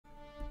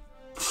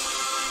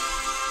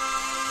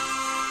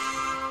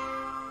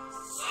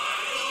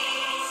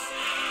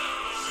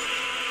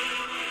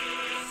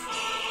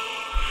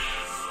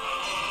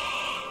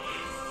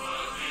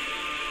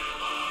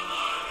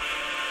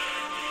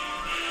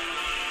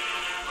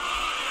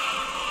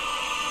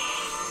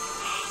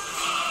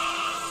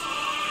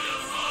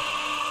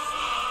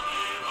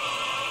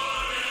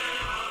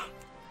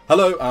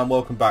Hello and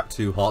welcome back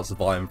to Hearts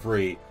of Iron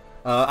 3.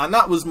 And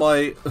that was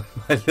my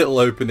little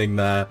opening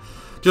there,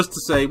 just to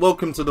say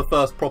welcome to the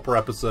first proper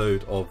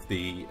episode of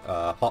the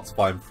Hearts of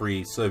Iron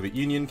 3 Soviet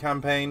Union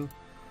campaign.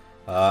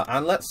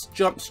 And let's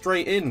jump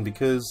straight in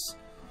because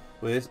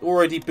we're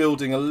already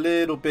building a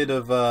little bit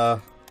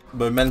of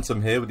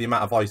momentum here with the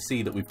amount of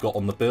IC that we've got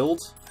on the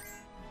build.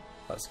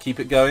 Let's keep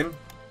it going.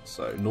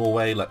 So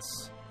Norway,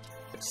 let's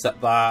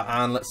accept that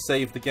and let's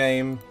save the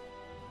game.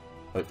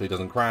 Hopefully it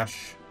doesn't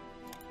crash.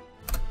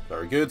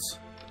 Very good.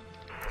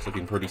 It's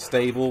looking pretty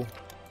stable.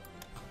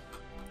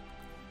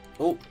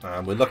 Oh,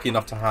 and we're lucky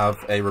enough to have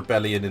a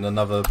rebellion in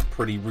another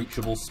pretty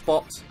reachable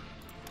spot.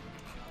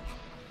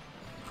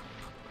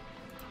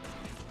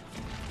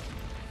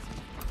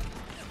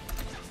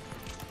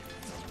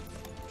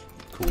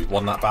 Cool, we've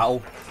won that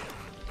battle.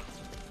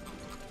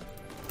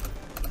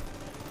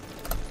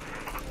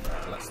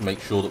 Let's make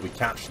sure that we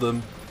catch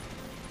them.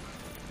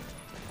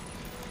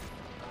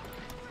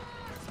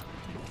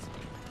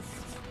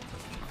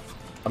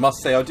 I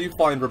must say, I do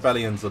find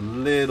rebellions a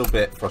little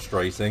bit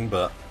frustrating,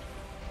 but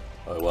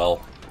oh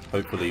well.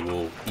 Hopefully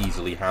we'll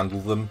easily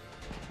handle them.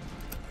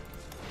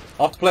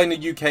 After playing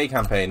the UK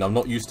campaign, I'm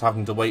not used to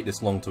having to wait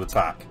this long to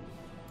attack.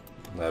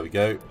 There we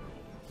go.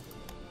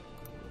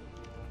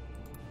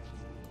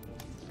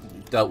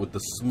 We've dealt with the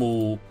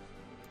small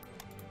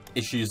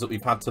issues that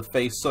we've had to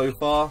face so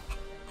far.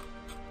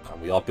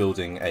 And we are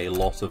building a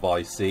lot of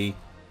IC.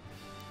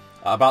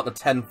 At about the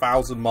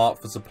 10,000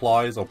 mark for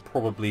supplies, I'll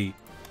probably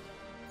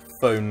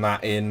phone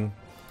that in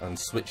and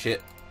switch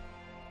it.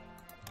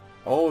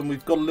 Oh, and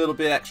we've got a little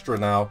bit extra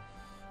now,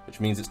 which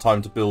means it's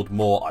time to build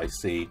more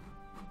IC.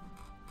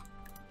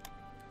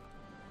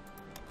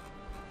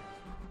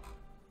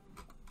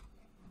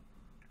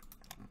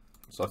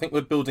 So I think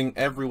we're building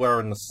everywhere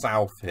in the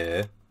south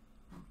here.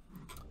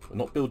 We're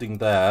not building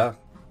there,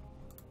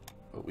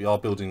 but we are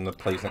building the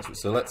place next to it.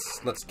 So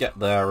let's get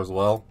there as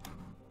well.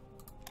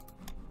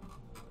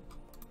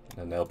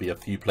 And there'll be a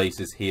few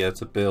places here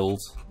to build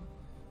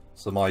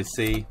some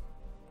IC.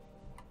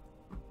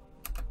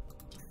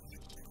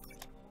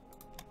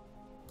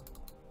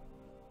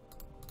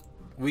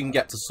 We can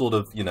get to sort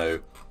of, you know,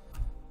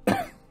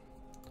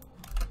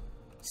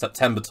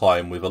 September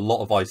time with a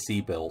lot of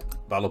IC built.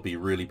 That'll be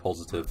really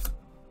positive.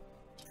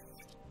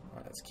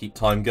 Right, let's keep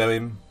time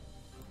going.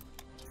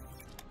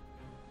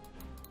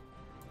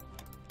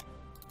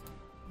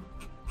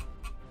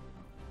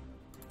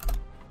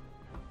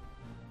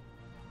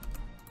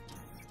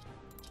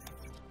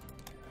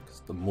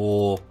 Because the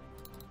more...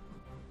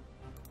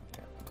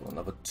 Got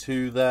another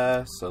 2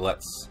 there, so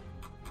let's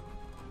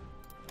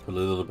put a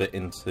little bit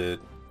into,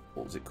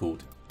 what was it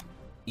called?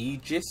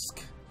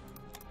 Egisk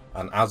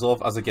and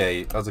Azov.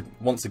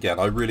 Once again,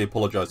 I really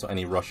apologise to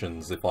any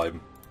Russians if I'm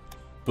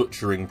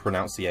butchering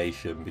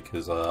pronunciation,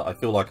 because I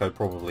feel like I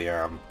probably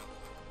am.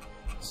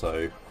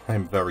 So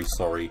I'm very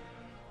sorry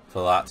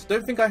for that.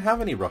 Don't think I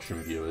have any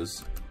Russian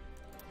viewers.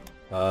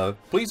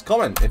 Please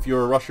comment if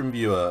you're a Russian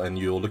viewer and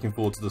you're looking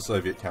forward to the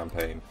Soviet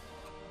campaign.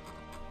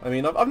 I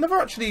mean, I've never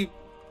actually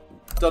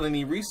done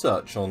any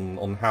research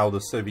on how the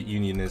Soviet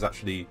Union is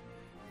actually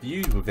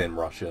viewed within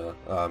Russia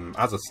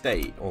as a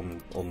state,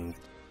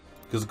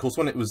 because of course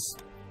when it was,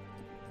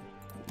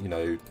 you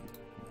know,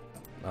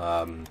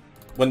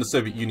 when the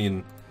Soviet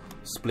Union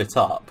split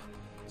up,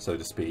 so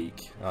to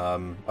speak,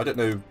 I don't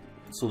know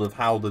sort of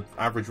how the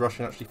average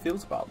Russian actually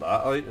feels about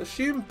that. I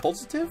assume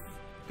positive,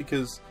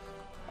 because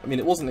I mean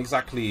it wasn't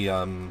exactly you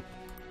know,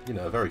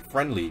 a very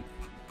friendly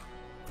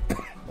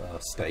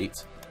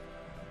state.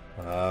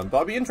 But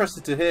I'd be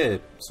interested to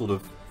hear, sort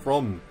of,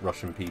 from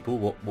Russian people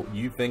what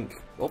you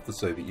think of the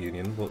Soviet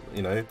Union. What,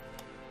 you know,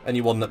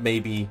 anyone that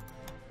maybe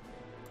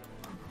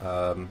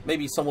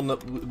someone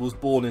that was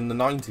born in the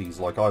 90s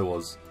like I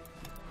was,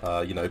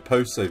 you know,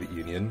 post-Soviet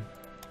Union.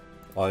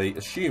 I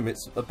assume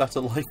it's a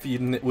better life for you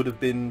than it would have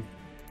been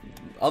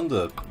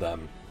under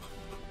them.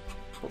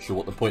 Not sure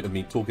what the point of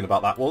me talking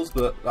about that was,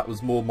 but that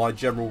was more my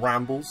general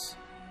rambles.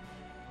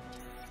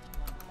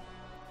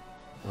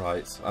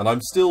 Right, and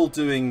I'm still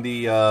doing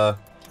the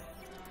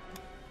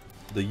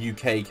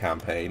UK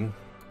campaign,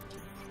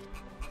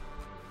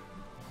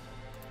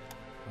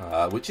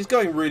 which is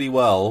going really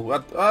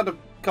well. I had a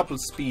couple of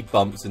speed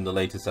bumps in the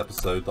latest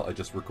episode that I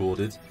just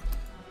recorded,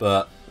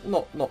 but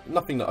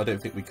nothing that I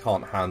don't think we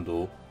can't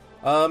handle.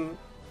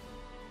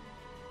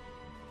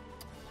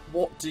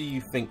 What do you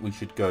think we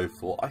should go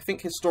for? I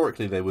think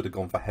historically they would have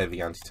gone for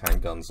heavy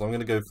anti-tank guns, so I'm going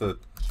to go for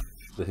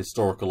the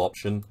historical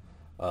option.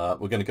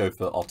 We're going to go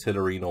for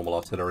artillery, normal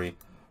artillery,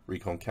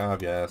 recon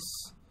cav, yes.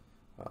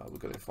 We're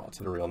going to go for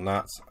artillery on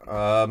that.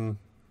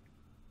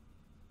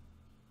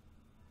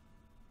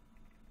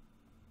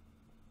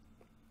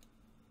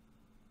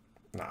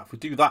 Now, if we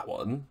do that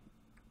one,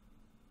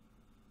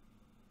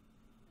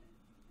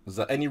 is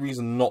there any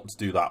reason not to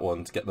do that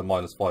one to get the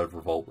 -5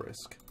 revolt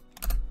risk?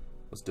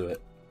 Let's do it.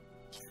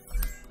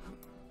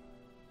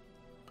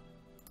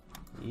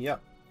 Yep.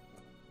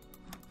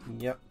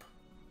 Yep.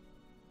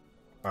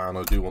 And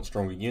I do want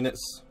stronger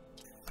units.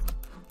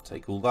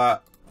 Take all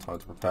that. Time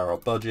to prepare our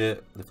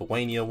budget.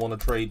 Lithuania want a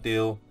trade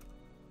deal.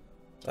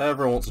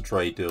 Everyone wants a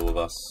trade deal with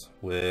us.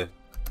 We're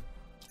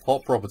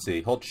hot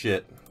property, hot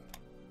shit.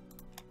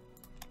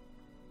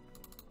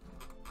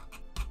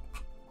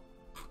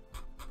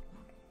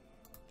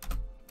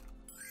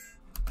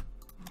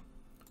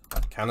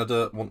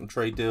 Canada want a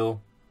trade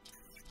deal.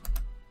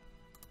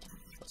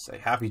 Let's say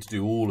happy to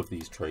do all of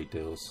these trade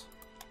deals.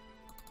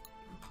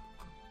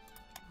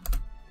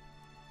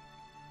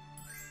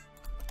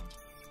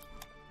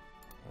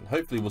 And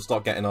hopefully we'll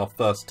start getting our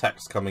first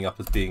text coming up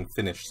as being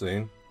finished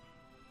soon.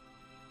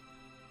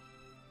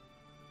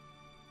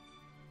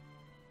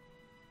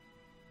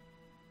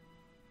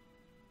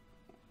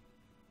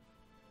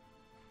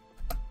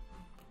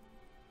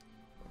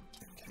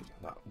 Okay,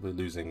 we're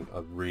losing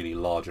a really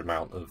large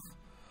amount of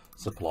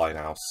supply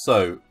now.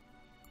 So,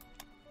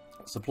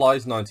 supply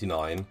is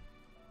 99.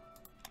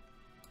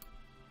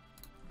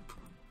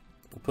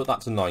 We'll put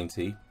that to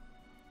 90.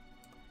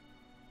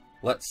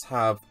 Let's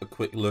have a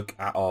quick look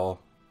at our...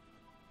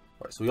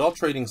 Right, so we are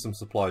trading some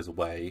supplies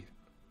away.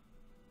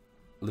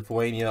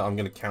 Lithuania, I'm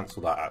going to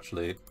cancel that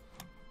actually,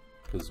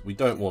 because we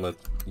don't want to,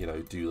 you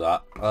know, do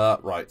that.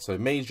 Right, so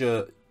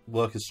major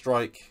workers'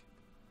 strike.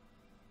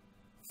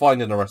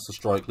 Find and arrest the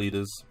strike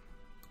leaders.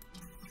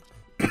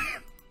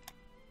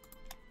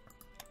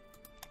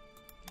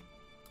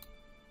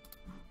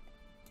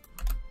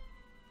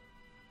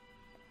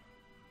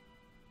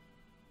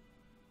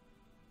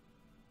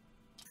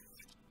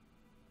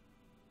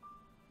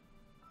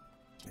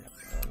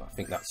 I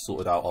think that's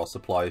sorted out our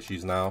supply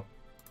issues now.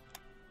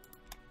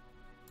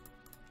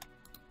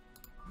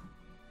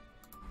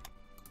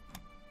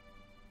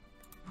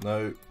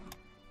 No.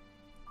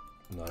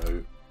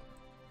 No.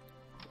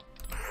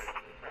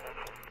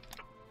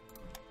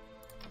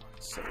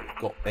 So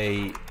we've got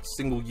a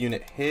single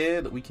unit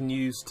here that we can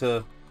use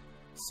to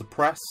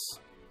suppress.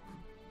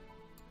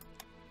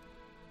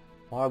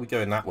 Why are we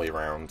going that way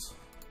round?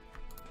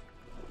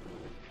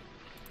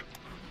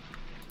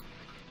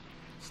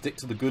 Stick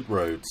to the good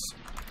roads.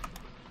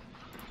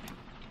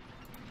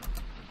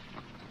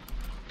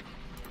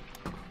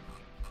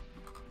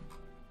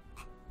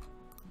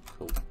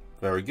 Cool.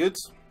 Very good.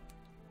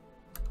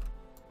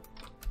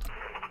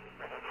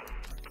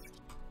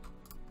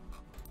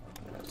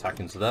 Attack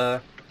into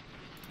there.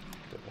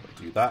 Don't want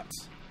to do that.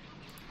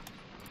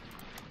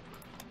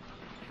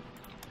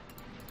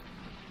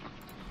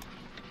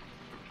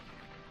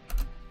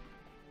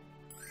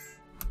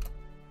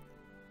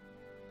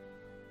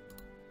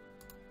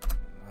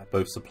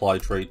 Both supply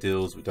trade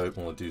deals. We don't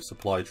want to do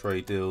supply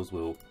trade deals.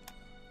 We'll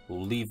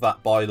leave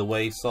that by the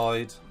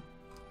wayside.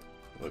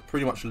 We're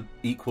pretty much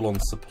equal on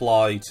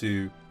supply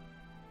to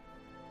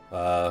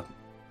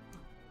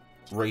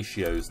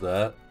ratios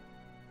there.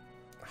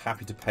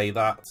 Happy to pay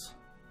that.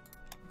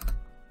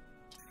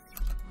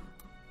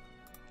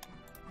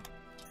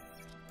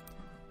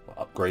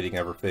 We're upgrading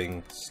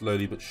everything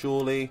slowly but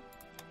surely.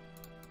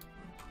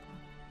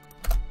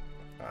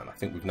 And I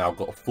think we've now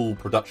got a full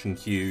production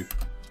queue.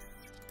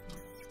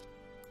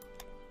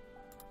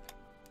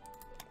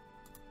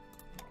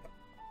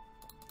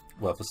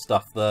 Worth of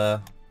stuff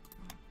there.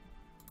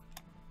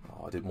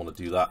 Oh, I didn't want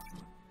to do that.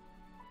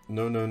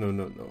 No, no, no,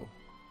 no, no.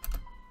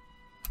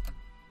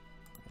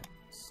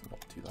 Let's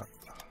not do that.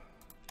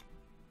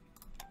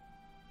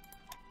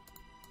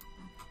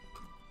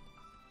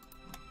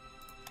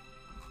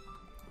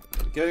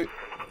 There we go.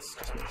 Let's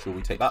just make sure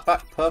we take that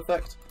back.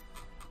 Perfect.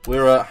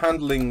 We're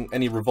handling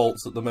any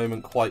revolts at the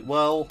moment quite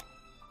well.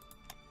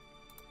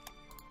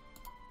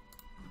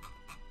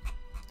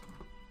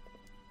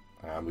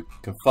 And we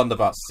can fund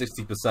about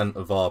 60%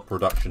 of our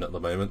production at the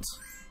moment,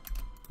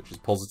 which is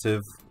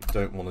positive. We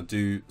don't want to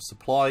do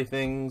supply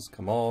things.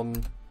 Come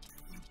on.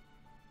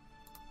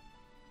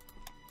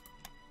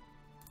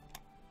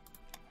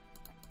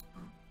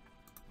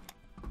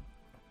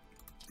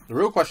 The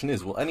real question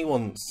is, will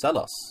anyone sell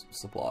us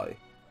supply?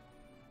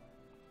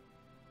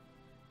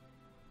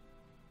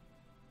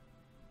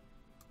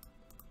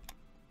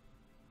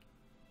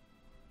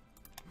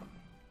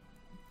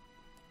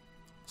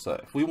 So,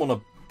 if we want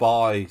to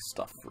buy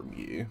stuff from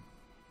you,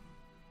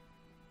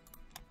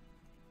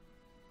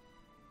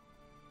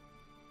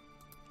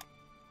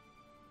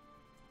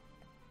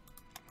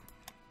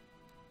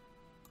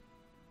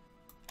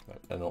 no,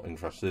 they're not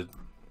interested.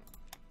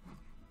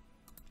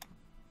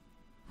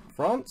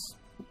 France,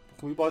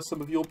 can we buy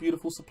some of your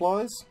beautiful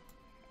supplies?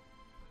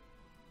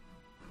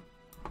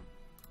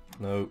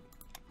 No.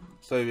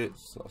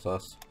 Soviets, that's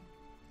us.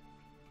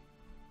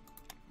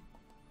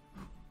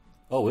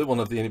 Oh, we're one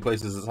of the only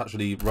places that's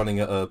actually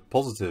running at a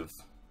positive.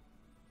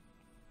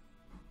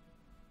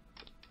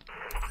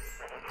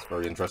 That's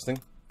very interesting.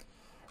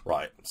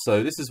 Right,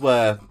 so this is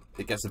where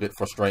it gets a bit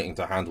frustrating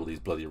to handle these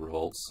bloody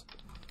revolts.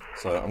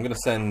 So I'm going to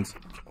send...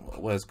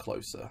 Where's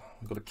closer?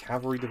 I've got a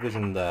cavalry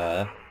division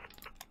there.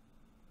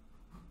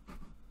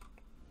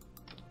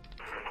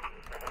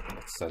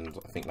 Let's send,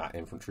 I think, that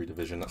infantry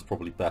division. That's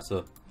probably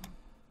better.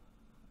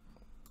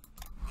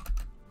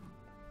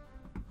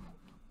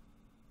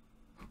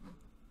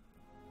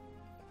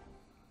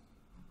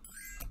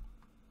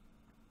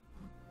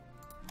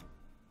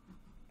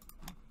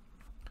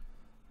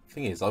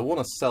 thing is, I want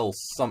to sell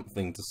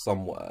something to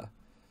somewhere.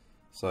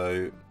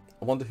 So,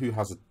 I wonder who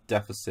has a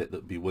deficit that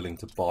would be willing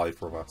to buy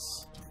from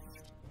us.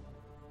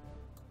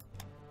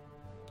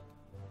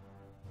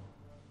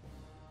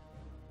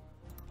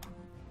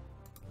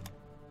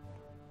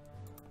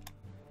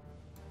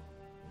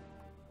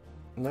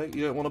 No,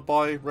 you don't want to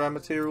buy rare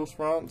materials,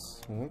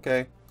 France?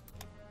 Okay.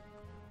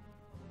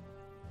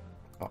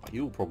 Oh,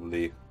 you'll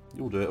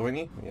do it, won't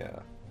you? Yeah.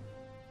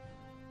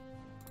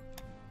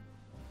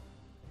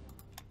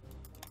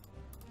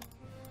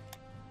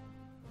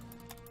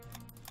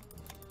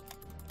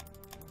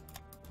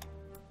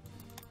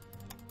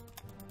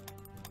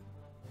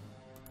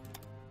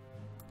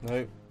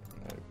 No. No.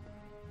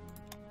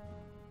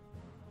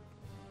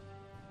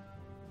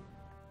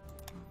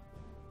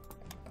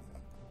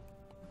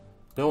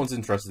 No one's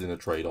interested in a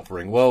trade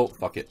offering. Well,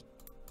 fuck it.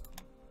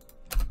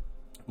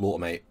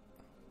 Automate.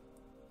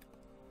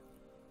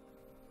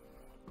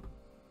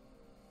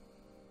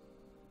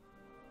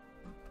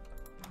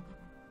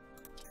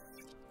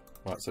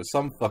 Right, so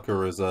some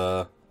fucker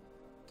has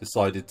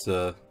decided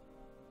to...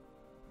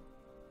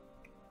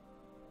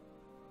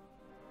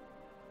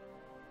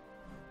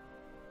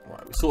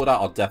 Right, we sorted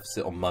out our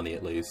deficit on money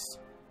at least.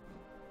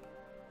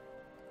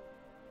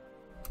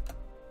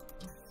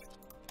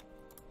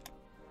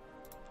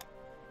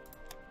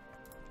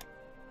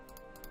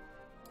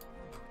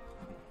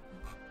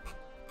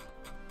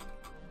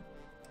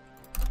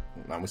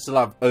 Man, we still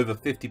have over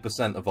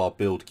 50% of our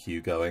build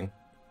queue going,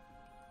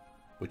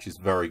 which is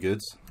very good.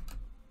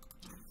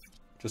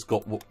 Just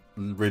got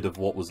rid of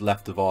what was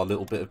left of our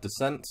little bit of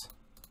descent.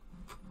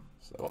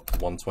 So up to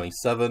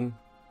 127.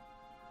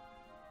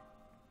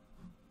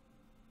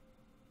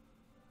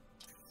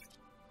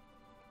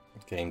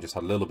 The game just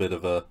had a little bit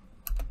of a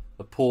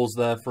pause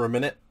there for a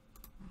minute.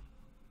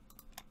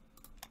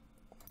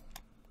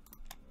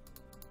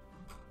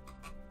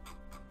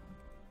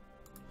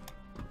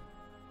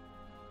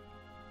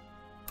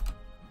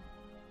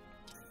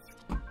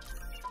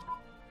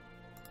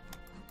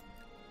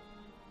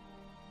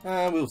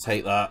 We'll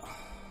take that.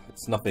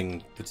 It's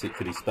nothing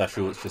particularly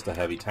special, it's just a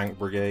heavy tank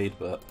brigade,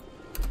 but...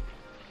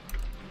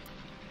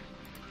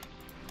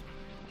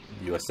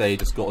 USA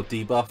just got a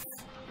debuff.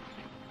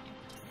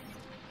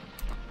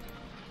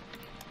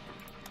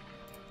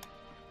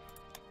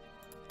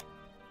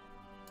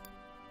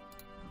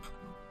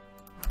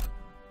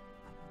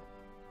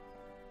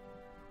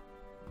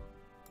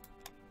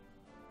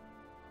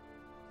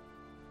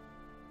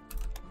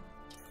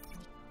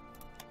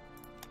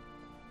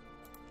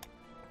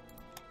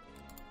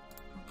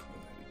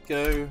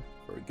 Go.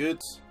 Very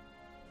good.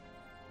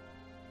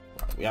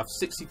 Right, we have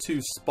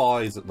 62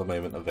 spies at the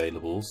moment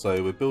available,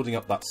 so we're building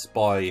up that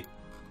spy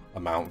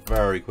amount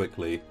very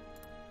quickly.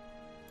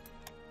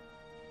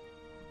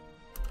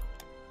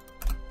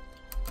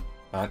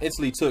 And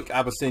Italy took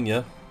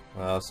Abyssinia,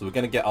 so we're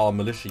going to get our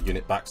militia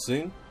unit back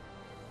soon.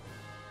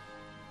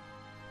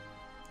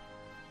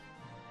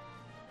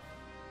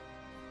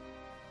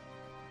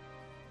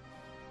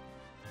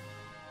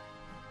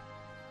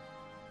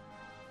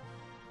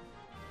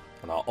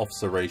 And our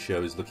officer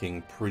ratio is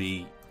looking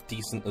pretty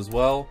decent as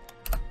well.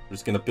 We're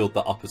just going to build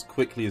that up as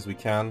quickly as we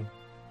can,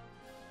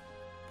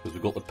 because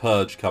we've got the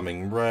purge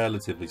coming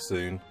relatively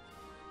soon.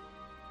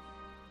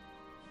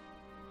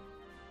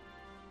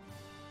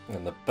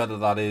 And the better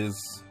that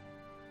is,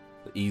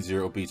 the easier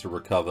it'll be to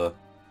recover.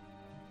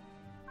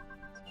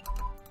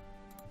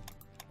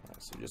 Right,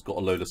 so we've just got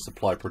a load of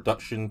supply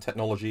production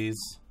technologies.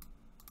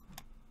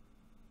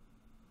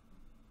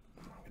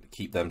 I'm going to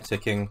keep them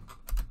ticking.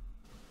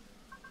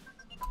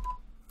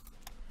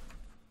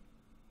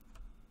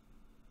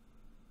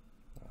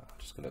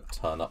 Going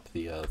to turn up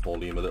the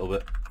volume a little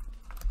bit.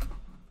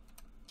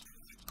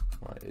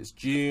 Right, it's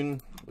June.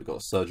 We've got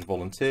a surge of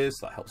volunteers,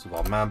 so that helps with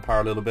our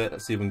manpower a little bit.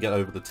 Let's see if we can get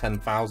over the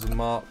 10,000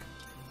 mark.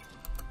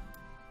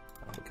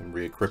 And we can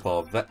re-equip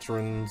our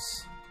veterans.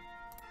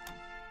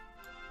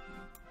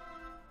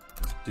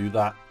 Let's do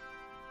that.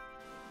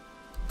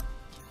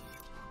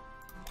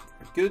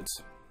 Very good.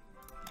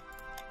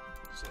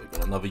 So we've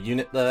got another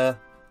unit there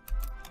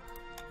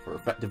for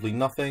effectively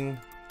nothing.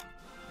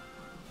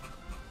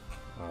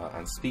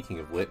 And speaking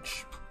of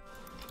which,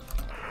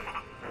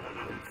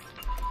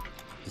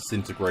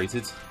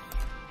 disintegrated.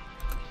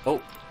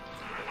 Oh,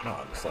 no,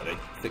 looks like they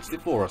fixed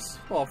it for us.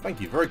 Oh,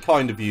 thank you. Very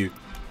kind of you.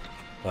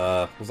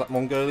 Was that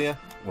Mongolia?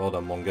 Well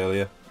done,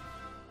 Mongolia.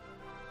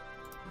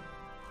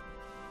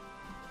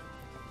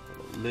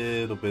 A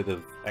little bit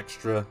of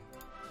extra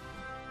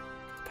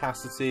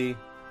capacity.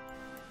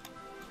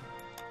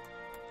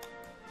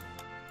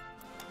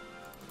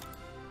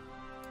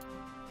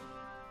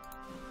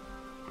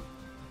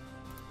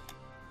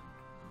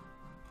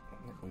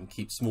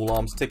 Keep small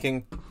arms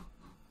ticking.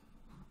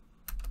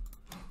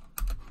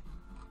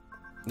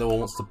 No one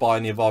wants to buy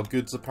any of our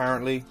goods,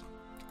 apparently.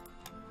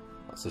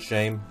 That's a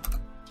shame.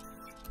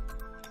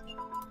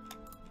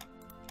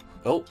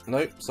 Oh,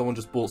 no. Someone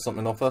just bought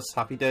something off us.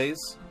 Happy days.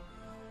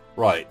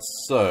 Right,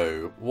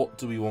 so what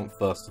do we want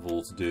first of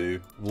all to do?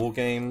 War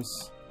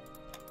games.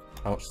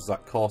 How much does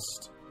that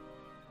cost?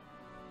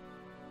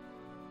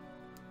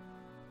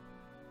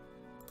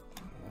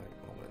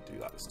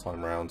 that this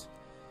time round.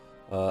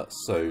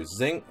 So,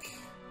 zinc,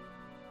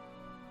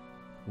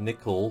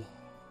 nickel,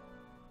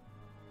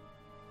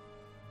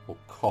 or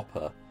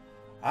copper.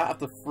 Out of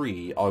the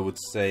three, I would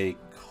say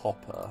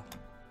copper.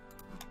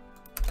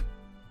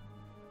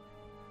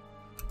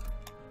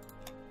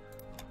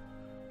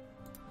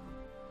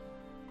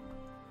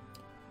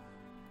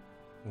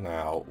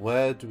 Now,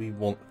 where do we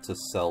want to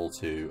sell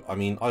to? I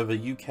mean, either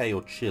UK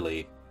or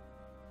Chile.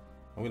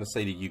 I'm going to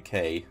say the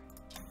UK.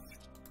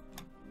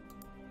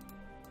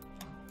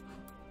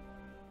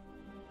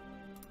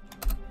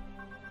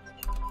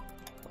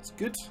 That's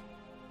good.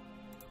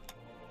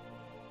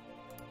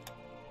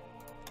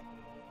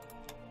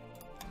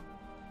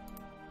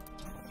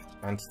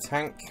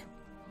 Anti-tank.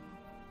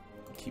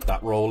 Keep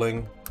that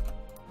rolling.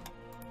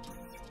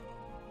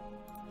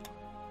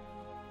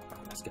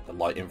 Let's get the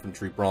light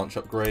infantry branch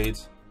upgrade.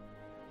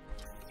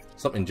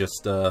 Something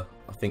just, I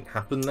think,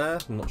 happened there.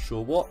 I'm not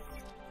sure what.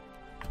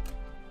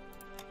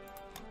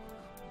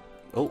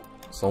 Oh,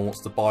 someone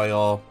wants to buy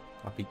our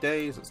Happy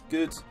Days. That's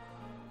good.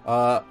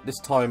 This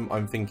time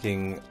I'm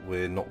thinking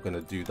we're not going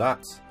to do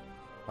that.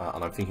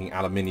 And I'm thinking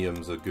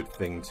aluminium's a good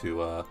thing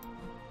to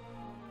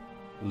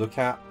look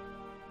at.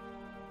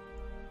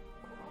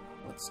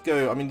 Let's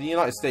go. I mean, the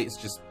United States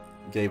just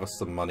gave us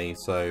some money,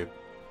 so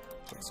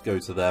let's go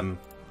to them.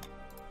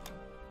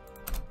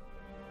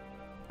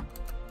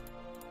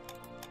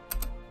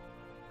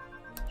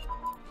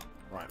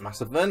 Right,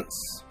 mass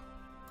events.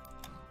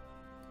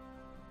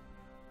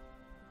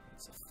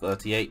 It's a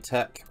 38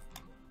 tech.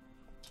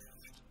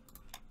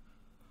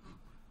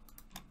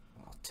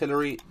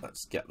 Artillery,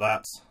 let's get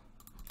that.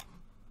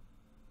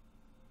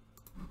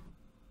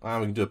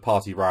 And we can do a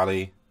party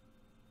rally.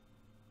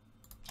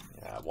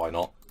 Yeah, why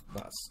not?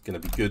 That's going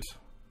to be good.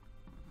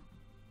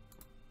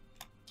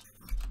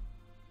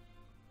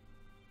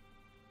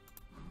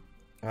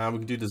 And we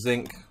can do the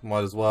zinc,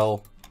 might as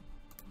well.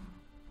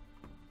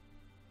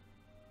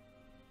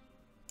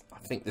 I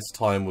think this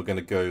time we're going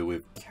to go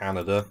with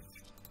Canada.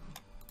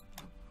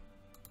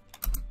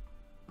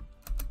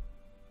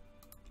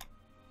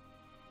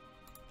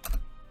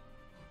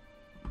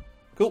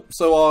 Cool,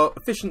 so our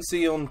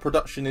efficiency on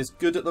production is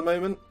good at the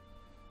moment.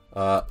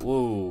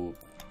 Whoa.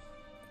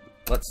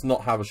 Let's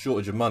not have a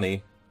shortage of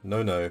money.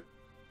 No, no.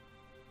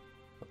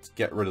 Let's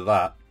get rid of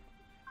that.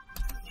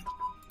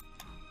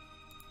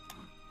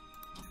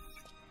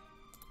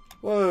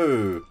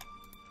 Whoa.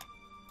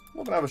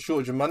 We're gonna have a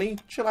shortage of money.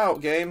 Chill out,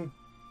 game.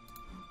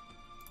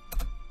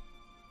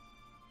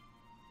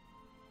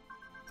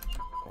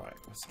 Right,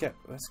 let's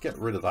get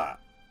rid of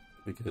that.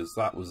 Because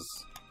that was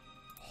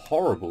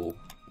horrible.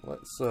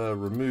 Let's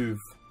remove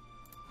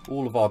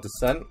all of our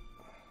dissent.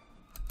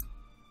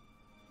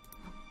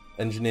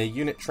 Engineer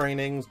unit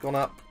training's gone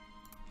up.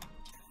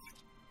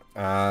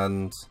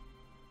 And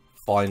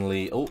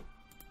finally, oh,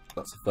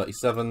 that's a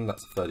 37,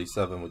 that's a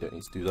 37, we don't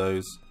need to do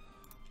those.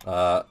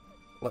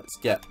 Let's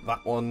get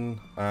that one,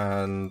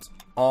 and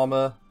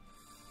armor.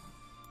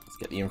 Let's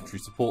get the infantry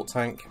support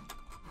tank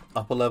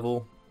up a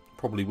level.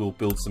 Probably will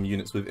build some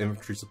units with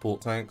infantry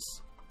support tanks.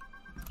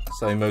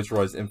 So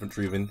motorized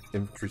infantry with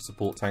infantry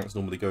support tanks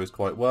normally goes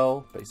quite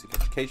well. Basic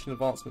education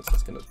advancements,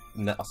 that's going to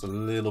net us a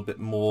little bit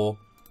more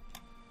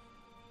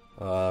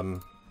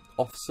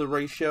officer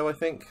ratio, I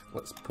think.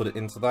 Let's put it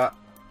into that.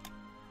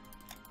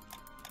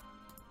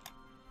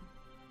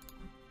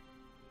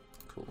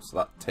 Cool, so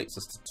that takes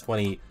us to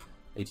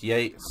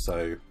 2088.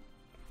 So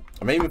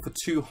I'm aiming for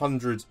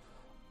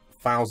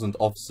 200,000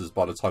 officers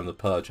by the time the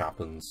purge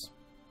happens.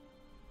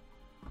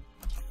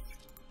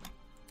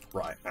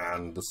 Right,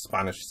 and the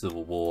Spanish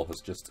Civil War has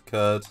just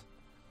occurred.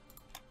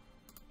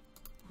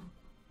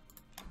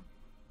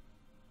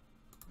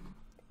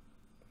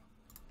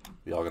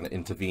 We are going to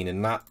intervene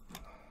in that.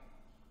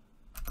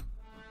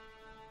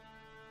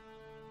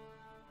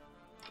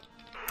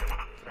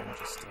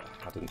 Just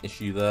had an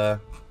issue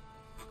there.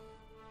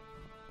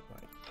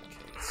 Right,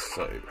 okay,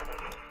 so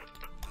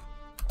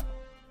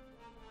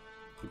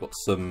we've got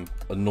some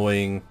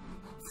annoying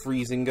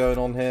freezing going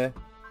on here.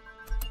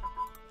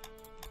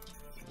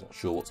 Not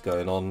sure what's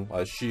going on.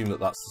 I assume that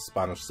that's the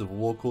Spanish Civil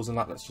War causing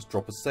that. Let's just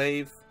drop a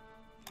save.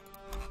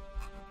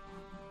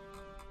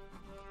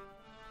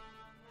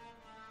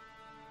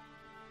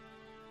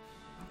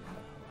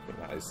 I think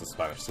that is the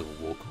Spanish Civil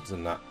War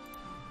causing that.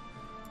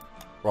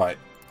 Right.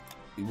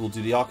 We'll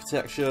do the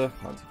architecture.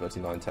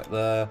 1939 tech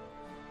there.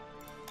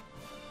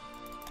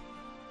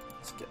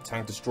 Let's get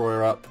tank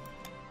destroyer up.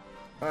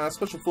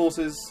 Special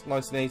forces,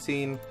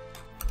 1918.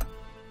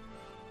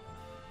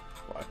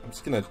 Right, I'm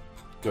just gonna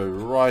go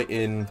right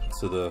in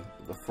to the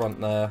front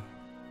there.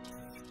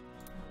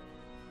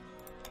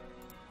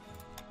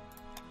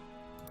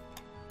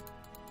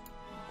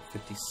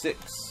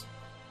 '56.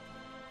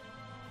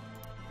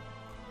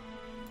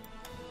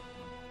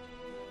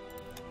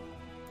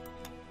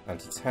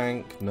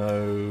 Anti-tank,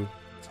 no.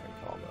 Tank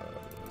armor.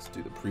 Let's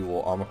do the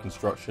pre-war armor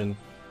construction.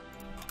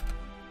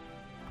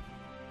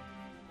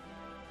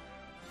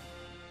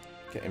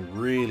 Getting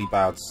really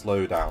bad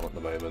slowdown at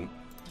the moment.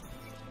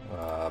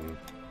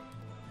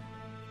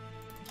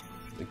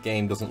 the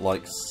game doesn't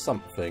like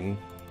something.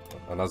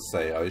 And as I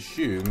say, I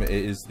assume it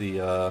is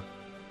the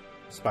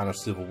Spanish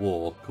Civil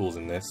War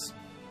causing this.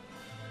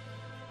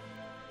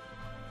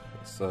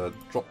 Let's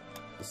drop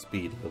the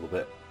speed a little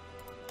bit.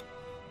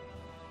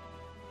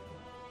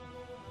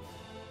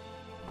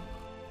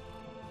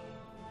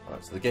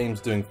 Alright, so the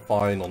game's doing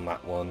fine on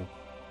that one.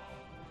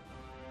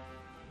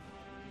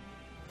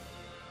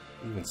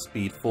 Even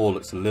speed 4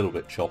 looks a little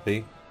bit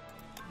choppy.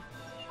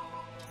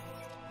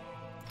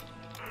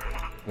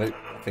 Nope,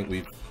 I think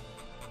we've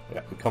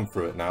come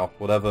through it now.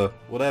 Whatever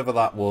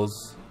that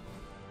was.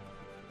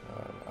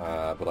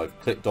 But I've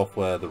clicked off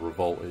where the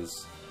revolt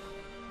is.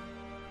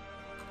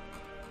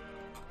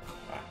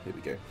 Here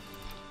we go.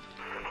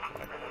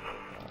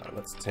 Right.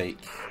 Let's take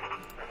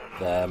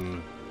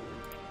them,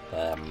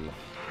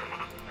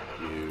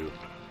 you,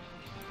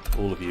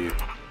 all of you.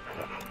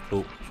 Yeah,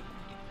 cool.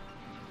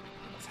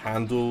 It's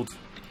handled.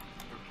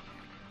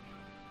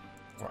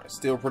 Right,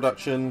 steel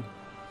production.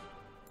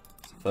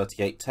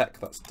 38 tech,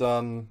 that's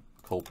done.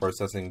 Coal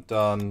processing,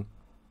 done.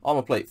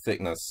 Armor plate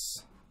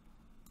thickness.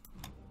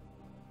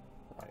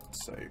 Right,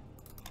 so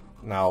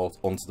now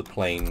onto the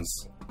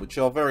planes, which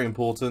are very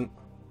important.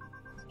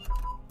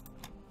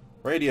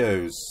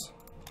 Radios.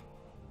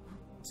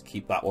 Let's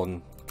keep that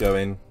one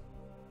going.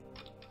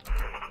 I'm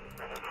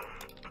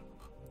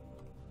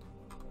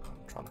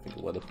trying to think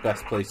of where the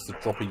best place to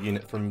drop a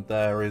unit from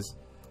there is.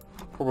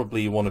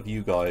 Probably one of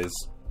you guys.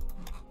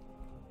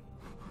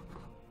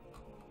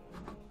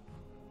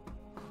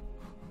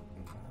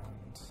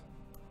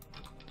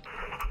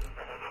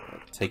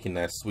 Taking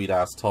their sweet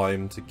ass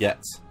time to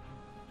get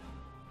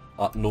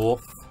up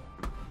north.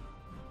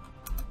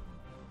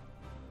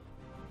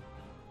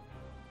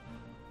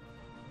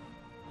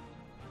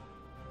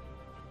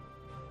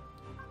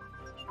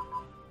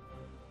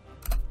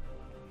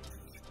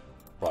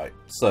 Right,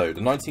 so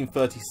the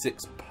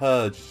 1936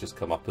 purge has just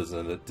come up as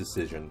a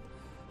decision.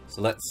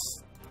 So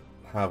let's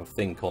have a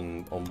think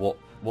on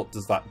what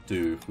does that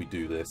do if we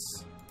do this?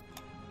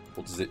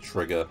 What does it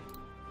trigger?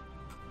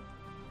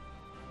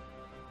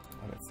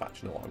 And in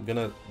fact, you know what? I'm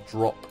gonna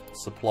drop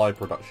supply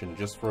production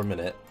just for a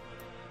minute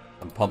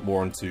and pump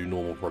more into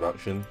normal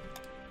production.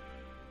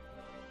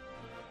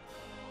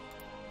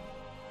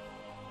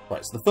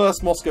 Right, so the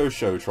first Moscow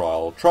show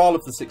trial. Trial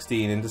of the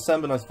 16 in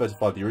December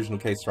 1935, the original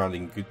case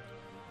surrounding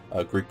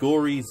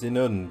Grigory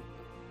Zinoviev.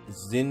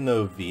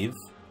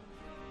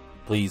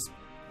 Please,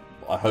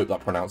 I hope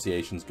that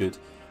pronunciation's good.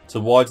 To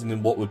widen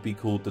in what would be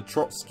called the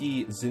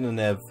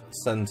Trotsky-Zinoviev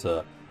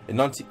Center. In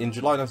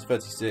July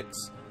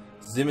 1936,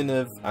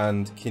 Zinoviev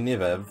and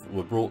Kinivev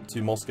were brought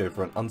to Moscow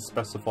for an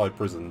unspecified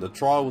prison. The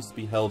trial was to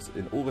be held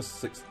in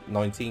August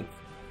 19th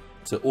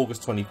to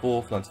August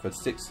 24th,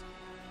 1936,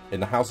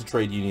 in the House of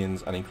Trade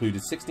Unions, and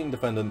included 16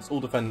 defendants. All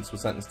defendants were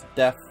sentenced to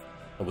death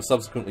and were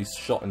subsequently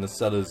shot in the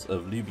cellars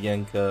of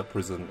Lubyanka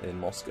prison in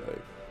Moscow.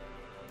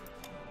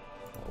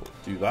 I'll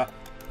do that.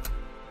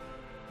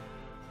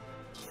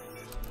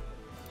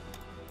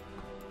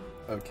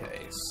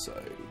 Okay, so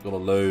we've got a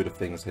load of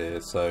things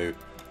here, so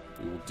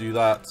we will do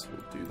that,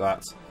 we'll do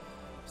that.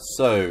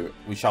 So,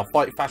 we shall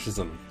fight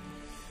fascism,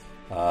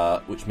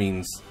 which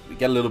means we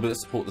get a little bit of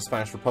support of the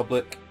Spanish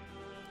Republic.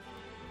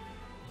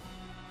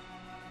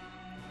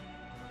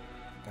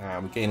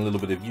 And we gain a little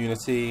bit of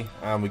unity,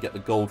 and we get the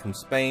gold from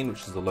Spain,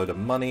 which is a load of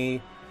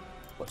money.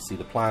 Let's see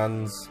the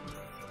plans.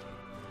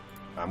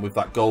 And with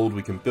that gold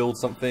we can build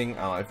something, and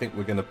I think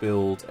we're going to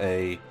build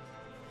a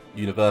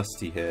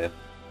university here.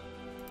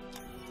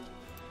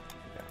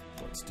 Yeah,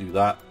 let's do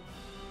that.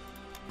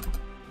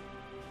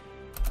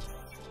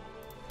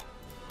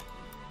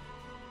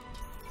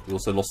 We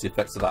also lost the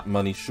effects of that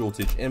money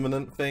shortage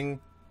imminent thing.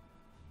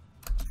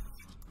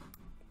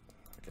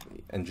 Get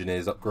the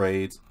engineers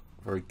upgrade.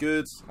 Very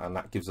good. And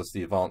that gives us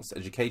the advanced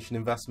education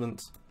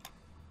investment.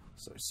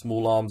 So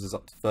small arms is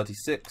up to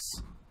 36.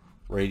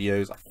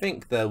 Radios. I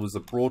think there was a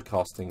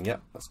broadcasting.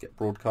 Yep, let's get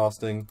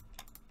broadcasting.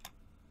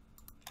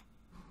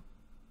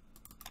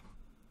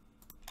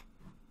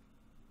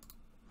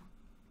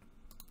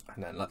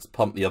 And then let's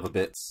pump the other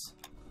bits.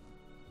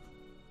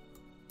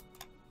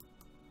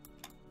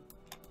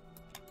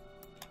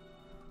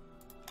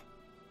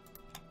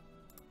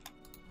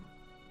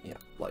 Yeah,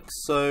 like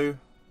so.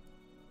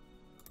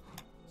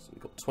 So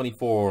we've got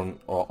 24 on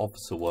our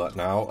officer work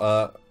now.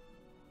 Yeah,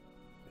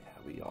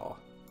 we are.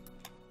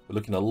 We're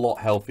looking a lot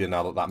healthier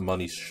now that that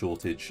money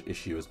shortage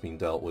issue has been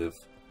dealt with.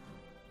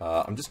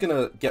 I'm just going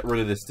to get rid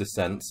of this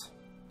dissent.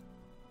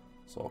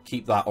 So I'll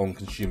keep that on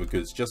consumer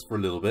goods just for a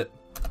little bit.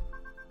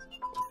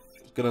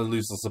 Going to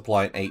lose the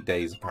supply in 8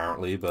 days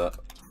apparently, but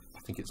I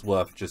think it's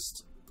worth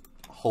just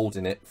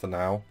holding it for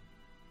now.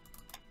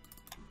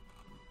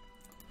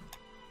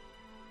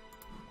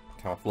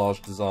 Camouflage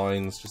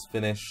designs just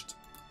finished.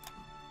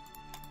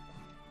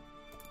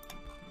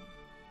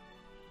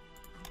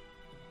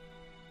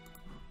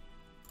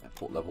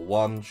 Airport level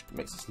 1, which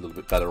makes us a little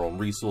bit better on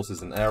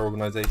resources and air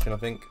organization, I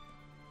think.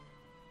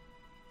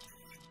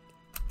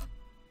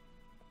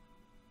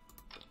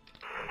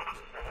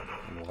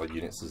 And one of our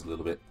units is a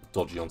little bit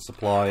dodgy on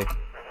supply.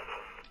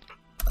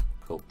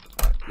 Cool.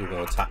 Right. You're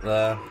going to attack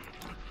there.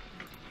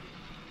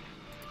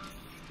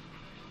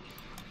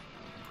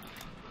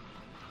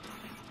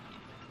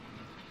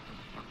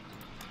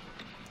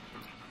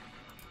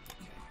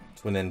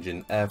 Twin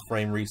engine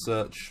airframe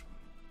research.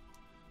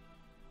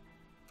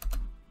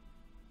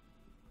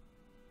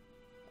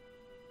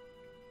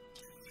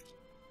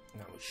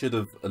 Now we should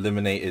have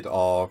eliminated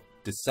our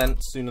descent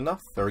soon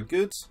enough. Very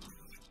good.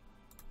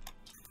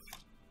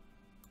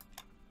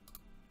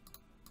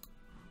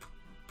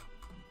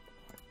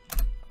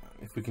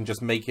 If we can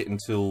just make it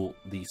until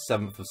the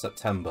 7th of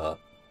September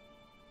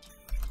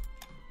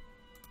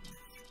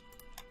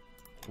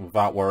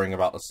without worrying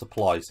about the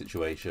supply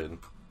situation,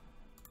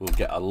 we'll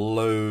get a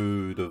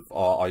load of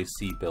our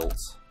IC built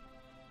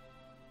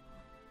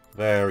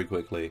very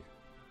quickly.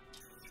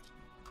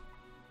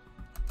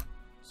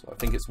 So I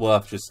think it's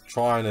worth just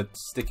trying to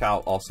stick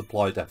out our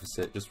supply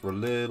deficit just for a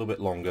little bit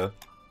longer.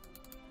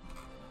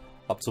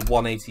 Up to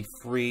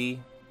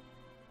 183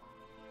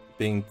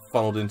 being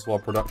funneled into our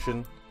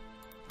production.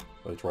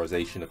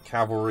 Motorization of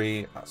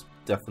cavalry, that's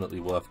definitely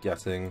worth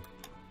getting.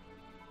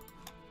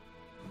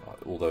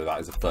 Although that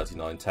is a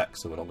 39 tech,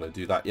 so we're not going to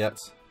do that yet.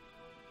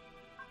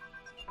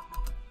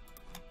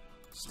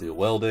 Steel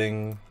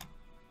welding.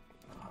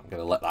 I'm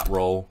going to let that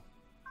roll.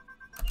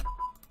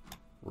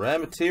 Rare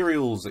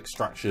materials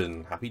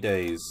extraction. Happy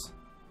days.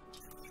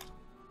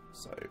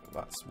 So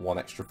that's one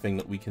extra thing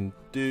that we can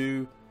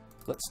do.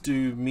 Let's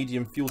do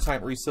medium fuel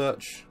tank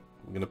research.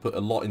 We're going to put a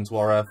lot into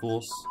our Air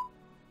Force.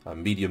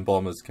 Medium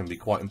bombers can be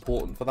quite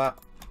important for that.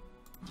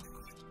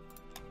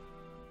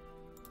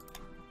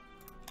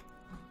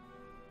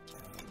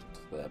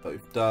 And they're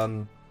both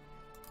done.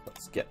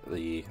 Let's get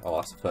the... oh,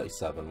 that's a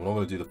 37. We're not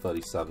going to do the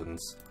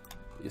 37s.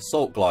 The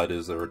assault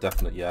gliders are a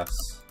definite yes.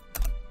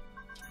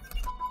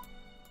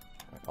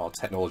 Our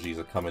technologies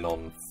are coming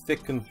on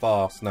thick and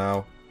fast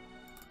now.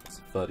 That's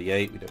a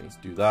 38. We don't need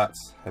to do that.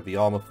 Heavy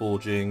armor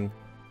forging.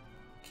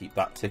 Keep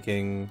that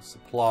ticking.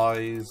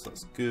 Supplies.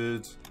 That's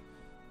good.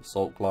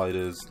 Assault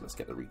gliders. Let's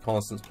get the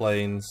reconnaissance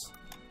planes.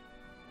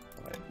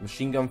 Right.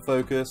 Machine gun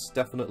focus.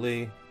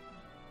 Definitely.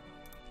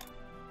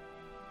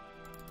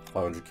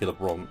 500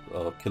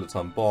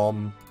 kiloton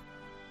bomb.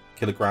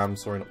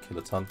 Kilograms, sorry, not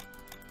kiloton.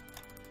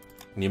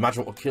 Can you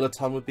imagine what a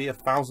kiloton would be?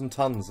 1,000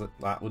 tons,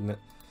 that wouldn't it?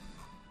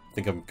 I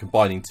think I'm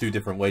combining two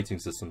different weighting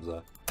systems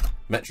there.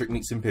 Metric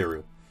meets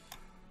imperial.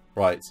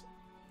 Right.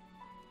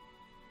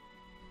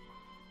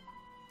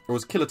 Or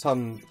was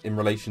kiloton in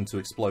relation to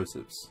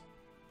explosives?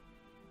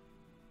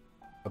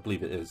 I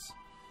believe it is.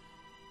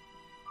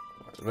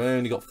 Right, we've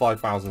only got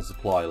 5,000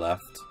 supply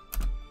left.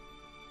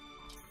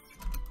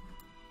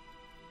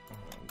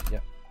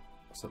 Yep.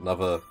 That's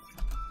another...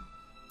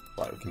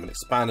 right, we can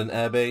expand an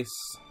airbase.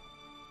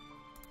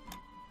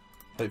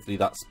 Hopefully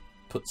that's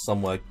put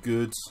somewhere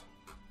good.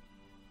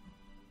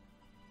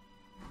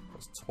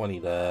 There's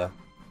 20 there.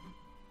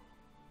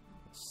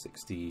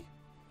 60.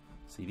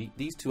 See,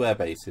 these two air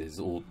bases,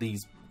 or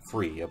these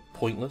three, are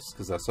pointless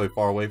because they're so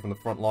far away from the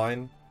front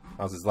line.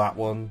 As is that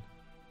one.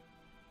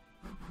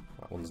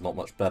 That one's not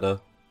much better.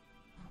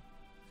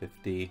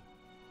 50.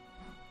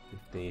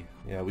 50.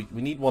 Yeah, we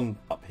need one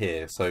up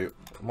here, so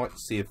I might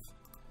see if...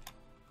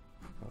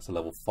 that's a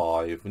level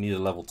 5. We need a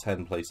level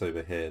 10 place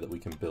over here that we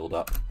can build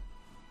up.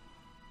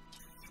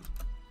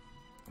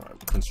 Alright,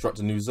 we'll construct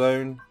a new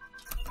zone.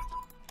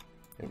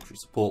 Infantry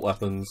support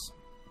weapons.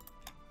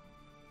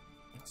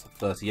 That's a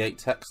 38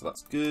 tech, so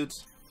that's good.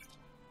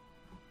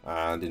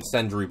 And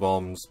incendiary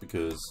bombs,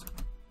 because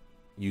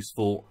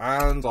useful.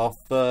 And our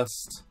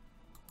first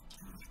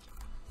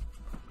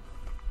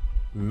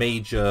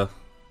major,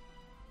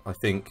 I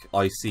think,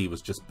 IC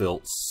was just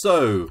built.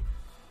 So,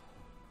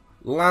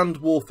 land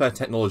warfare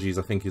technologies,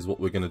 I think, is what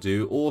we're going to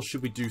do. Or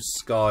should we do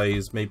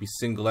skies, maybe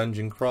single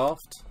engine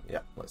craft?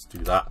 Yeah, let's do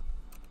that.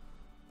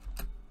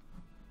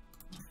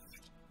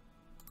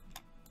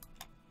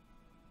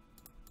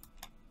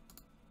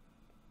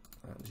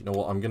 And you know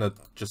what, I'm going to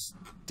just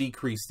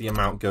decrease the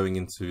amount going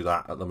into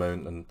that at the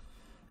moment, and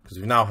because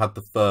we've now had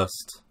the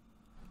first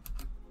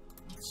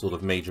sort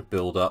of major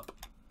build up.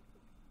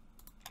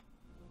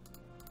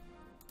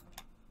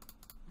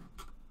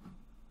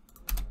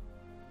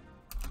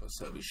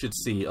 So we should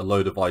see a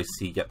load of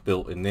IC get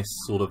built in this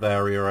sort of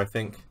area, I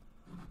think,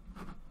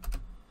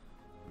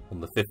 on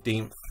the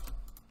 15th.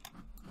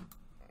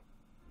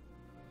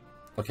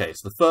 Okay,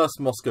 so the first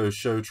Moscow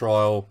show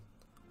trial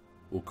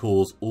will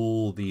cause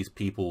all these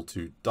people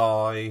to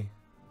die,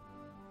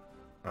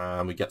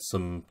 and we get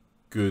some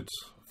good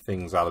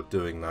things out of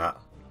doing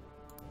that.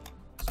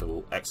 So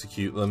we'll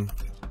execute them.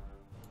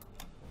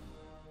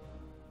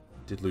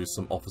 Did lose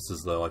some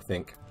officers though, I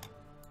think.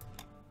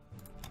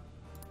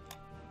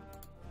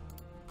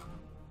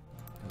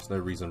 There's no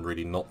reason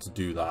really not to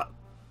do that.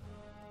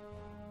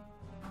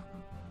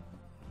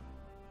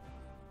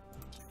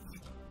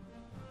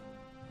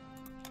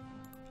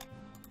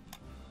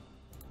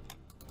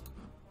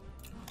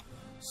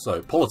 So,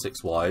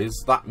 politics-wise,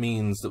 that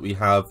means that we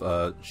have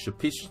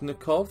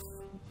Shapishnikov,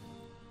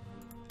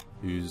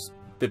 who's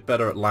a bit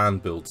better at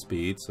land build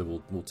speed,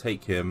 so we'll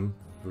take him.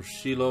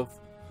 Rushilov,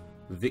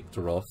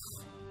 Viktorov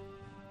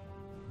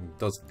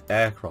does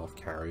aircraft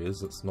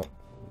carriers. That's not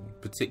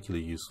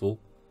particularly useful.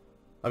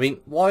 I mean,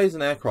 why is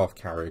an aircraft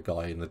carrier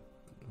guy in the...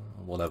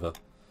 whatever.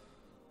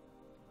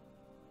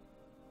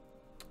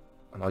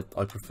 And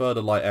I prefer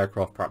the light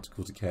aircraft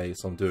practical decay,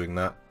 so I'm doing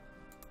that.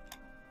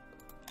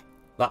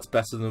 That's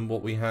better than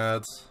what we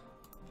had.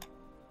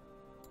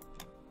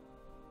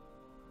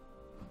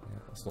 Yeah,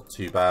 that's not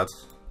too bad.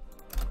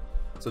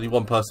 There's only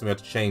one person we had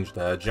to change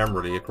there.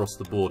 Generally, across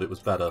the board, it was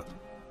better.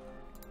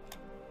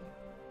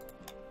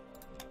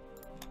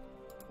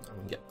 We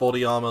can get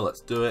body armor,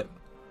 let's do it.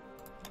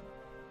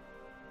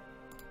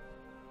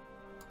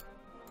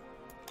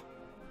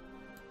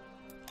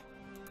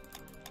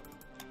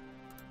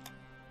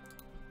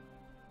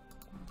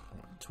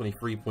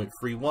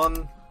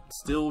 $23.31.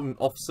 Still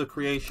officer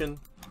creation.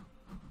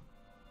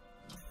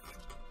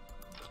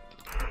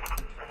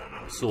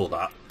 Saw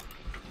that.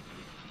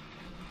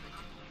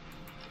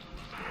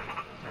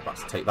 I'm about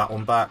to take that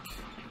one back.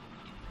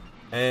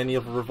 Any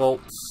other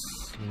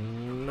revolts?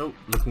 Nope,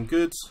 looking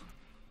good.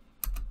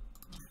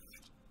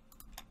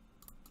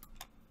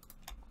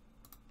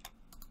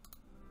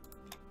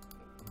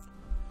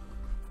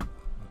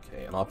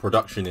 Okay, and our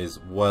production is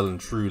well and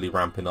truly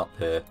ramping up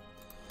here.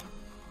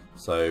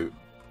 So,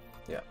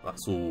 yeah,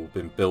 that's all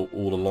been built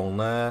all along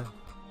there.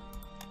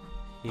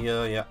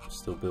 Here, yeah,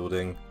 still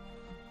building.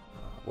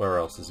 Where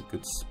else is a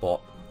good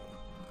spot?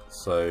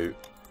 So,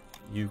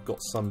 you've got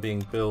some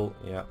being built,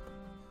 yeah.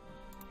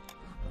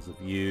 As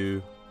of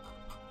you.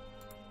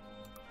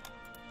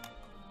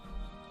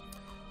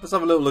 Let's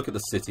have a little look at the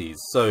cities.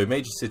 So,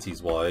 major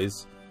cities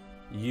wise,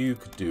 you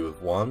could do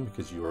with one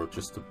because you're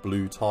just a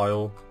blue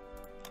tile.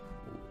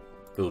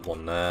 Build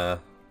one there.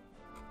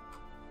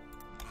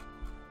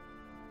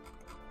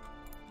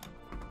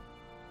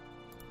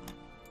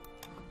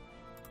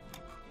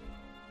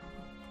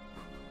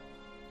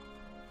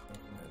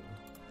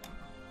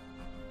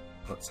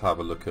 Let's have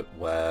a look at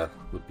where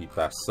would be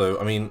best. So,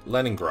 I mean,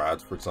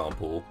 Leningrad, for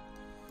example,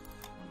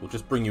 will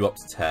just bring you up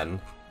to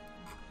 10.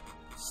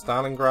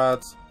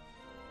 Stalingrad,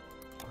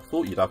 I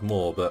thought you'd have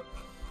more, but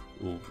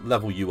we'll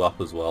level you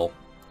up as well.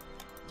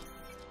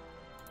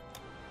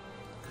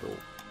 Cool.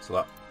 So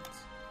that's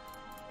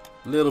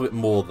a little bit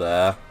more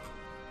there.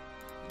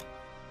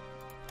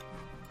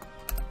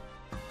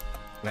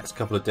 Next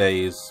couple of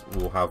days,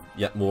 we'll have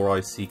yet more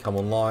IC come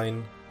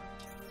online.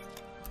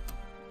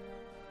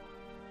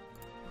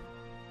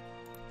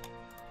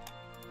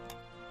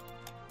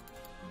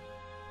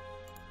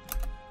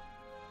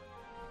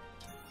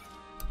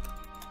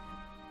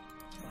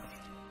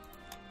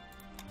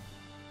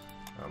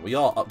 We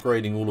are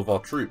upgrading all of our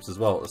troops as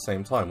well at the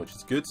same time, which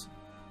is good.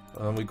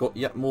 We've got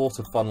yet more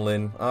to funnel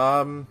in.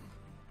 I'm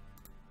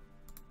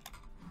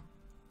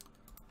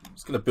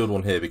just going to build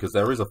one here because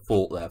there is a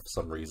fort there for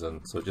some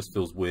reason, so it just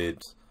feels weird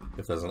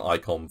if there's an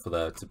icon for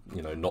there to,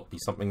 you know, not be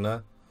something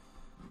there.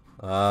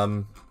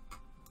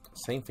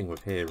 Same thing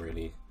with here,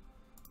 really.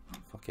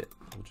 Fuck it,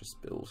 we'll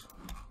just build.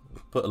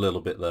 Put a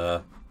little bit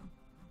there.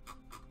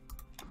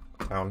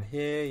 Down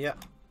here, yeah,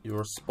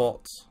 you're a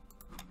spot.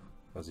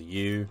 There's a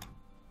U.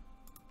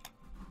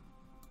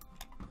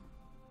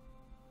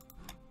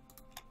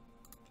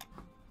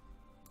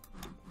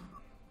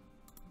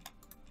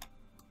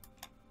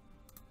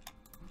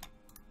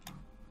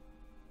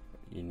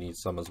 You need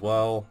some as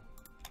well.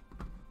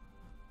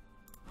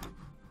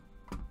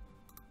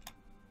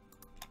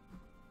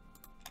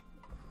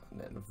 And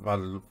then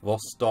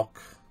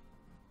Vladivostok.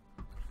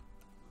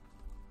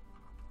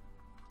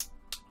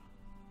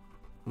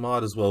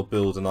 Might as well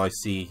build an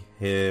IC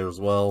here as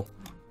well.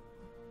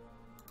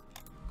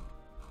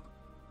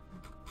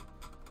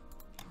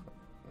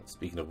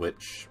 Speaking of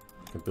which,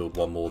 I can build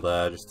one more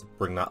there just to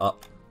bring that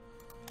up.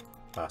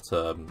 At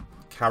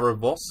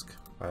Karavosk.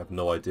 I have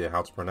no idea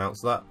how to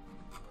pronounce that.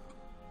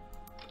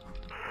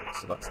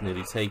 So that's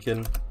nearly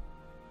taken.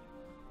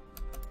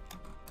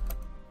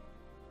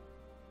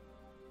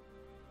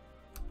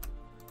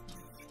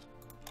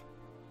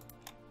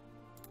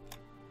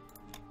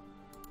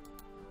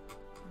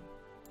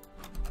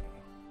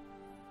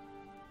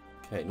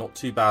 Okay, not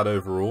too bad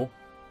overall.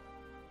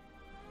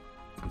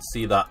 You can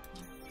see that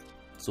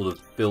sort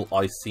of built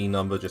IC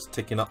number just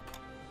ticking up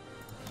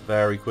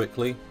very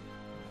quickly.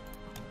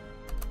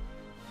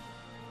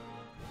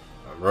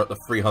 And we're at the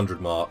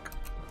 300 mark.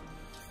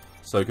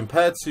 So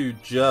compared to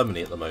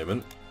Germany at the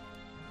moment,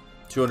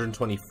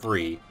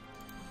 223.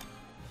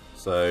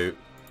 So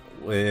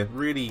we're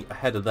really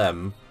ahead of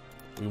them.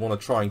 We want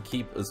to try and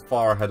keep as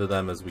far ahead of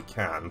them as we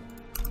can.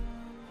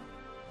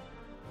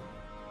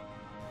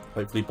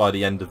 Hopefully by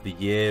the end of the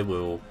year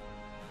we'll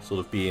sort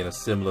of be in a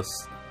similar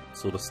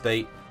sort of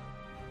state.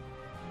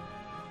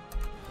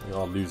 We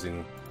are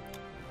losing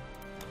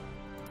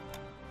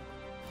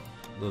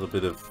a little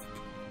bit of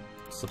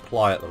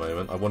supply at the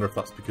moment. I wonder if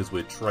that's because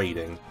we're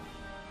trading.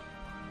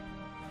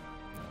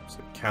 So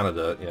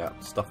Canada, yeah,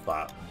 stuff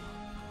that.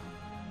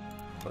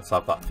 Let's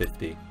have that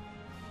 50.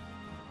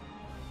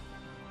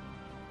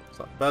 Is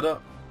that better?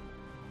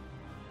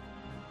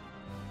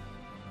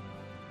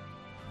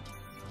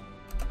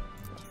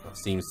 That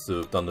seems to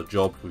have done the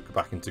job. We go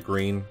back into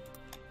green.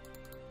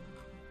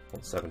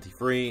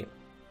 173.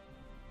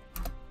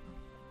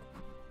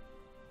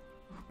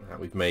 And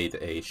we've made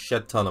a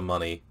shed ton of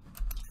money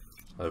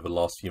over the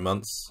last few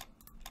months.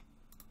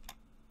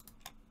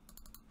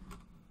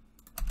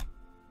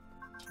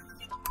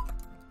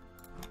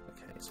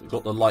 Okay, so we've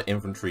got the light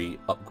infantry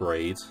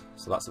upgrade,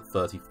 so that's at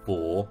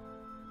 34.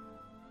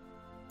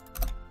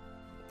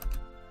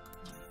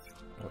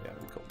 Oh yeah,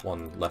 we've got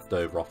one left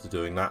over after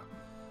doing that.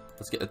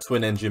 Let's get a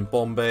twin engine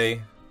bomb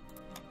bay.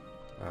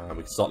 We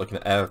can start looking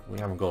at air. We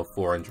haven't got a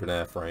 4-engine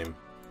airframe.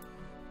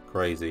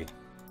 Crazy.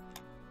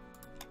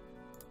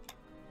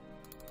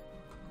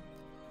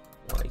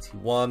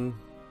 181.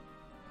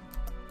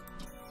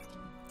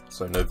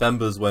 So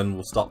November's when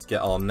we'll start to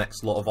get our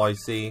next lot of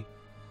IC.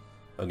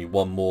 Only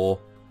one more.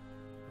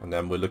 And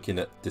then we're looking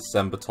at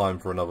December time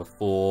for another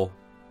 4.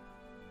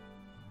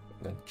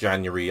 And then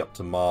January up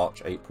to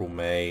March, April,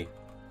 May,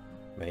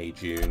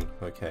 June.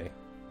 Okay.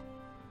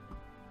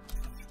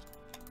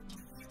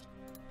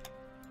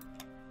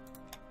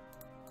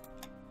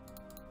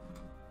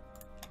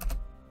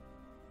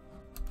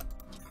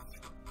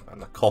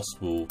 And the cost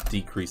will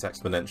decrease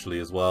exponentially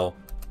as well.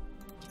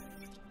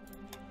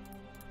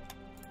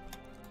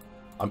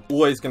 I'm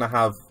always going to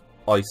have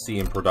IC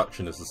in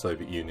production as the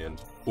Soviet Union.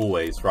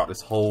 Always, throughout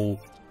this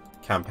whole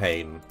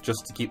campaign.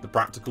 Just to keep the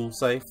practical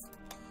safe.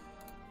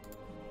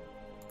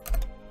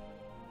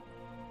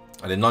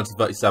 And in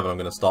 1937 I'm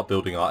going to start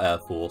building our Air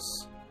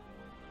Force.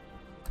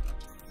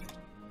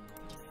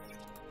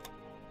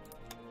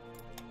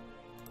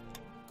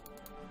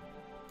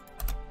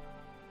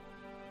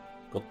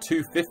 Got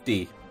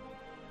 250.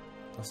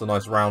 That's a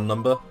nice round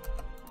number.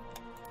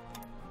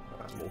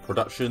 More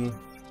production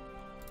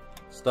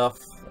stuff.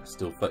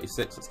 Still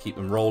 36. Let's keep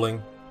them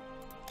rolling.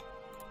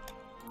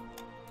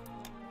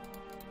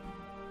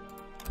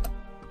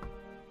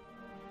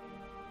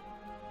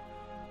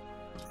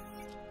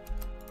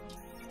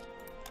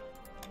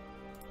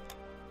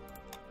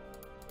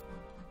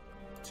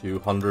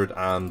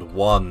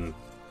 $201.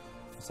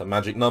 That's a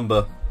magic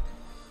number.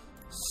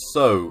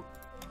 So,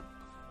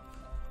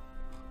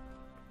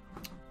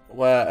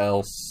 where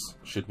else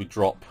should we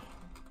drop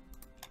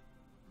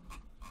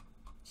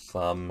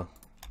some?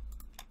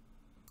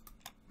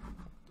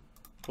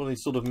 What are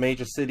these sort of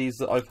major cities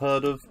that I've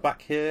heard of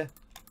back here?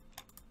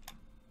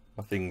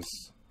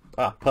 Nothing's...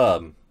 Ah,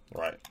 Perm.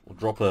 Right, we'll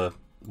drop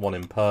one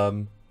in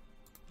Perm.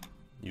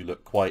 You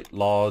look quite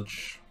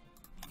large.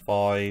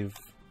 5.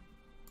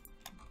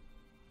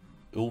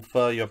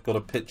 Ulfa, you've got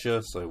a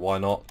picture, so why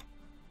not?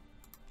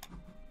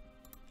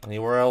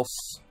 Anywhere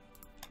else?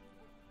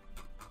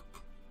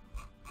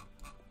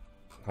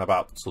 How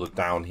about sort of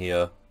down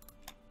here?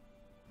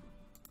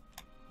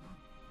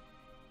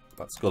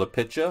 That's got a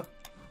picture.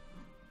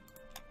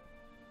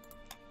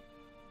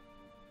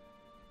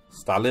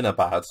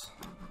 Stalinabad.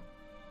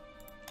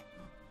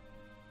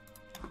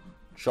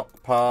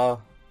 Chokpa.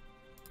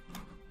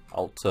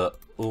 Alta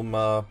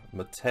Uma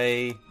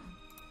Matei.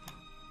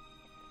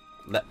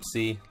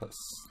 Lepsi.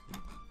 Let's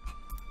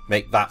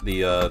make that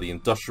the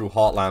industrial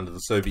heartland of the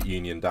Soviet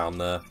Union down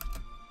there.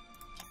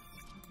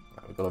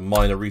 We've got a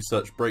minor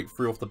research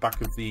breakthrough off the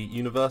back of the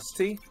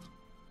university.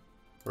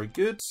 Very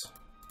good.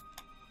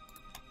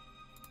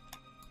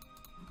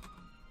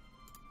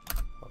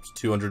 That's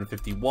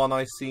 251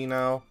 I see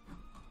now.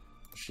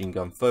 Machine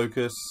gun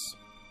focus.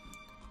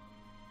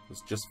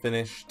 It's just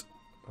finished.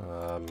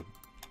 That's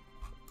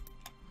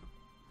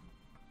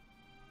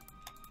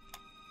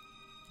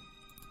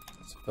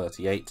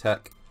 38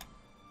 tech.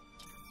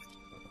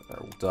 They're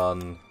all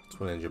done.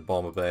 Twin engine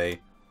bomber bay.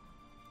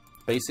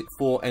 Basic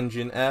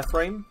 4-engine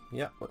airframe.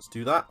 Yeah, let's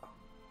do that.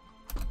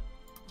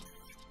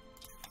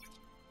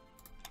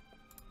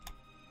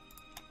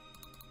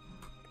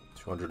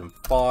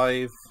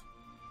 $205. So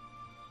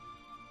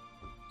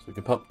we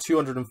can pump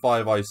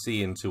 205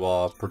 IC into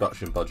our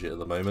production budget at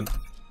the moment.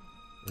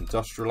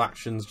 Industrial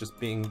actions just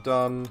being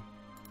done.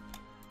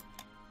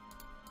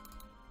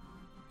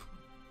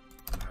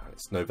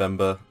 It's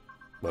November,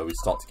 where we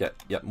start to get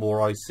yet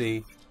more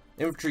IC.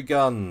 Infantry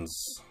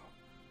guns.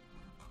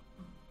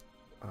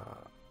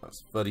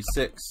 That's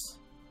 36.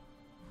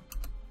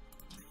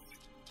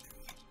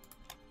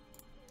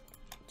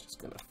 Just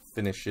gonna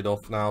finish it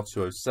off now.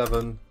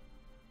 207.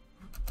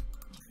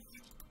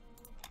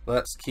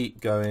 Let's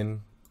keep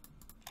going.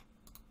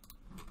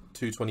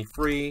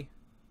 223.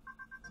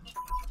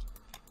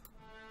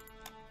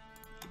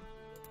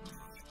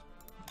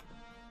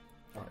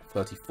 Alright,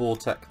 34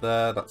 tech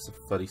there. That's a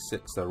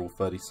 36. They're all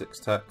 36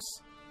 techs.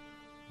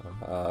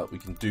 We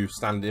can do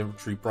standard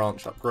infantry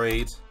branch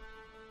upgrade.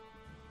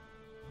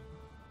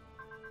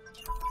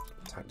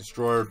 Tank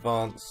destroyer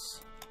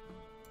advance.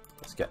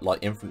 Let's get light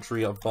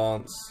infantry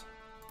advance.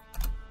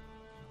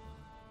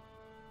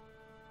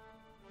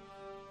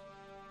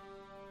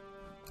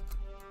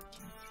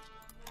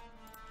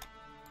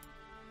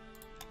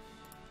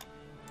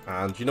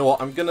 And you know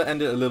what? I'm going to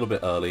end it a little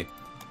bit early.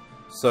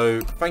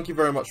 So thank you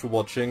very much for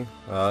watching.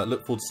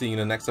 Look forward to seeing you in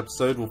the next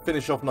episode. We'll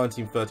finish off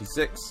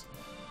 1936.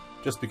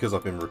 just because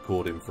I've been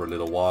recording for a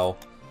little while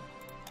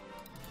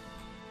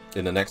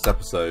in the next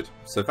episode.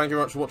 So thank you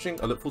very much for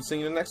watching. I look forward to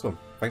seeing you in the next one.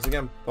 Thanks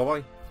again. Bye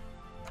bye.